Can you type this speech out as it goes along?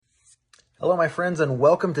Hello, my friends, and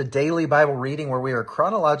welcome to Daily Bible Reading, where we are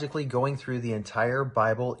chronologically going through the entire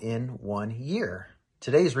Bible in 1 year.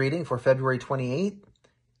 Today's reading for February 28th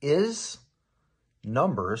is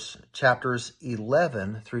Numbers chapters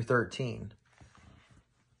 11 through 13.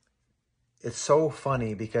 It's so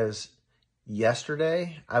funny because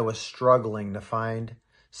yesterday I was struggling to find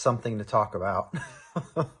something to talk about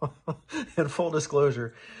in full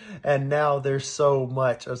disclosure. And now there's so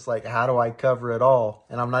much. It's like, how do I cover it all?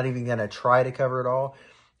 And I'm not even going to try to cover it all.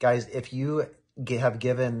 Guys, if you have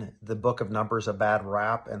given the book of Numbers a bad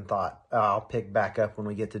rap and thought, I'll pick back up when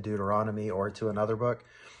we get to Deuteronomy or to another book,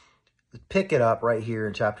 pick it up right here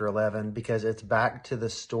in chapter 11, because it's back to the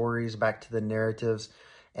stories, back to the narratives,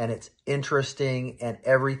 and it's interesting, and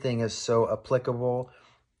everything is so applicable.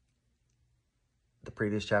 The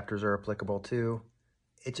previous chapters are applicable too.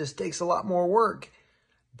 It just takes a lot more work.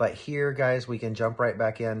 But here, guys, we can jump right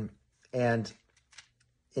back in. And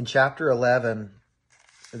in chapter 11,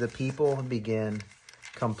 the people begin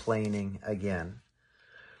complaining again.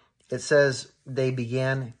 It says they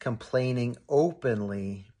began complaining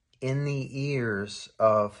openly in the ears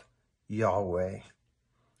of Yahweh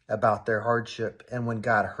about their hardship. And when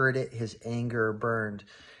God heard it, his anger burned.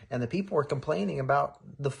 And the people were complaining about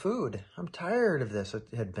the food. I'm tired of this. It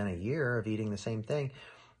had been a year of eating the same thing.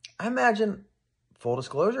 I imagine, full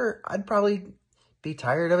disclosure, I'd probably be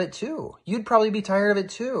tired of it too. You'd probably be tired of it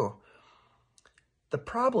too. The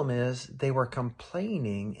problem is they were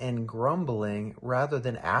complaining and grumbling rather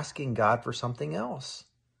than asking God for something else.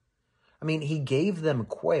 I mean, he gave them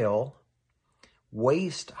quail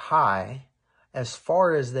waist high as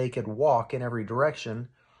far as they could walk in every direction,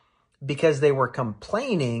 because they were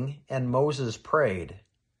complaining and Moses prayed.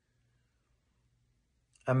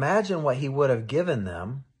 Imagine what he would have given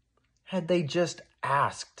them had they just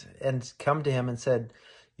asked and come to him and said,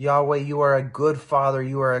 Yahweh, you are a good father.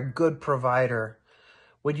 You are a good provider.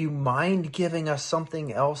 Would you mind giving us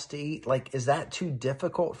something else to eat? Like, is that too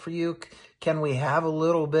difficult for you? Can we have a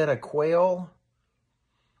little bit of quail?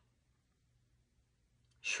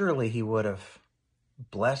 Surely he would have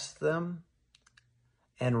blessed them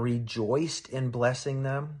and rejoiced in blessing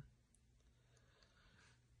them.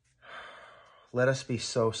 Let us be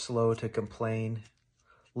so slow to complain.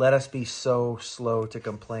 Let us be so slow to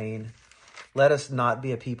complain. Let us not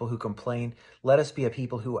be a people who complain. Let us be a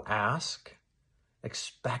people who ask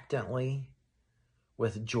expectantly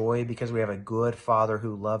with joy, because we have a good Father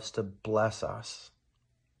who loves to bless us.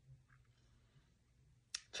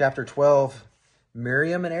 Chapter 12,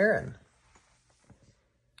 Miriam and Aaron.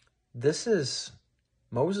 This is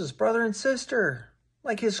Moses' brother and sister,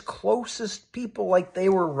 like his closest people, like they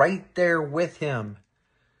were right there with him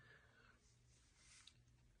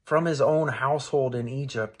from his own household in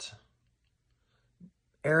Egypt.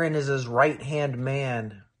 Aaron is his right-hand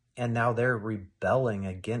man, and now they're rebelling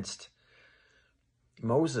against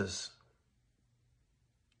Moses.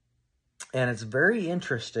 And it's very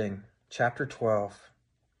interesting. Chapter 12.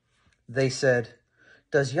 They said,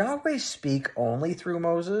 does Yahweh speak only through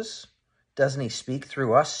Moses? Doesn't he speak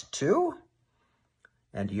through us too?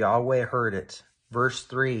 And Yahweh heard it. Verse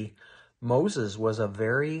 3, Moses was a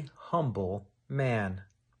very humble man,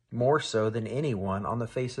 more so than anyone on the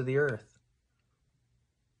face of the earth.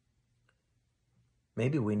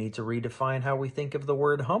 Maybe we need to redefine how we think of the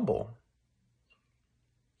word humble.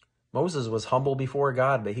 Moses was humble before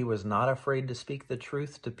God, but he was not afraid to speak the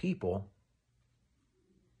truth to people.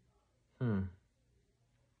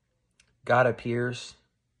 God appears,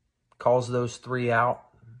 calls those three out,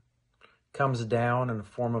 comes down in the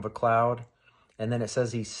form of a cloud, and then it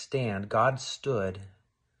says God stood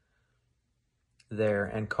there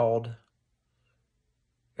and called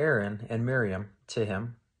Aaron and Miriam to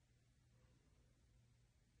him.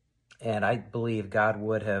 And I believe God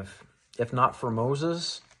would have, if not for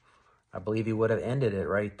Moses, I believe he would have ended it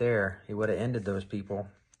right there. He would have ended those people.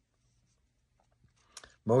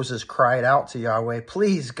 Moses cried out to Yahweh,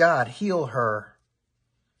 please, God, heal her.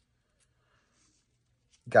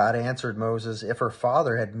 God answered Moses, if her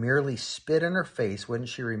father had merely spit in her face, wouldn't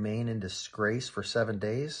she remain in disgrace for 7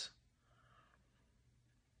 days?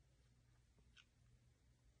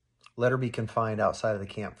 Let her be confined outside of the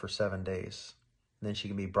camp for 7 days. And then she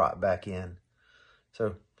can be brought back in.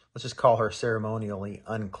 So let's just call her ceremonially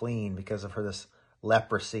unclean because of this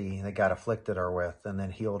leprosy that God afflicted her with and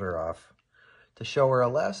then healed her of, to show her a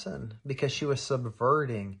lesson, because she was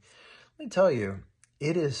subverting. Let me tell you,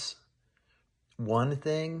 it is one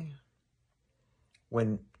thing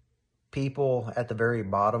when people at the very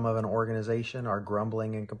bottom of an organization are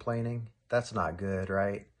grumbling and complaining. That's not good,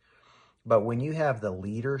 right? But when you have the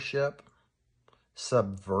leadership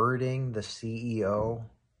subverting the CEO,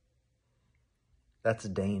 That's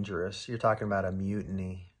dangerous. You're talking about a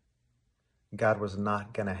mutiny. God was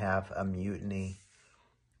not going to have a mutiny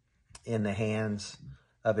in the hands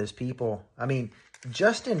of his people. I mean,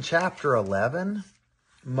 just in chapter 11,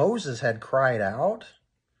 Moses had cried out,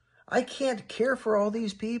 I can't care for all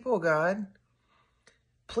these people, God.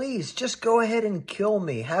 Please, just go ahead and kill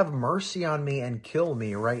me. Have mercy on me and kill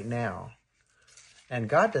me right now. And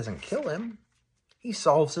God doesn't kill him. He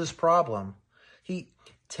solves his problem. He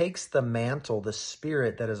takes the mantle, the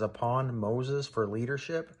spirit that is upon Moses for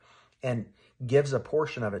leadership, and gives a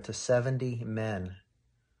portion of it to 70 men.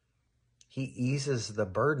 He eases the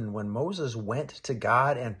burden. When Moses went to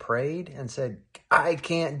God and prayed and said, I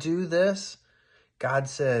can't do this, God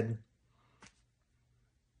said,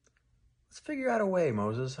 let's figure out a way,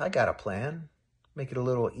 Moses. I got a plan. Make it a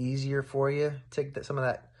little easier for you. Take some of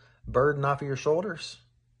that burden off of your shoulders.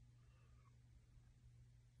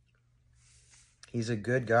 He's a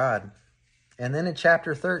good God. And then in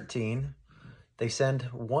chapter 13, they send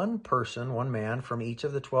one person, one man from each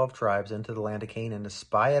of the 12 tribes into the land of Canaan to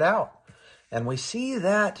spy it out. And we see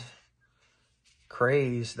that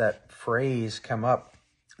phrase come up.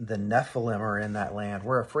 The Nephilim are in that land.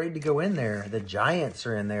 We're afraid to go in there. The giants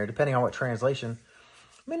are in there, depending on what translation.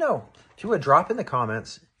 Let me know. If you would drop in the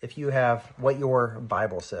comments if you have what your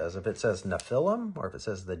Bible says. If it says Nephilim, or if it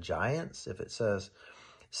says the giants, if it says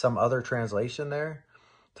some other translation there,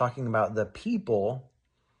 talking about the people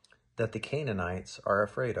that the Canaanites are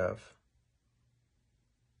afraid of.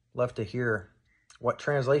 Love to hear what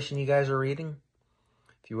translation you guys are reading.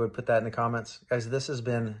 If you would put that in the comments. Guys, this has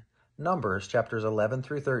been Numbers, chapters 11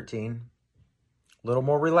 through 13. A little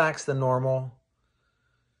more relaxed than normal.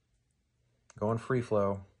 Going free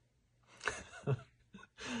flow.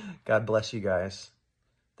 God bless you guys.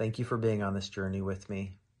 Thank you for being on this journey with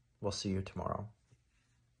me. We'll see you tomorrow.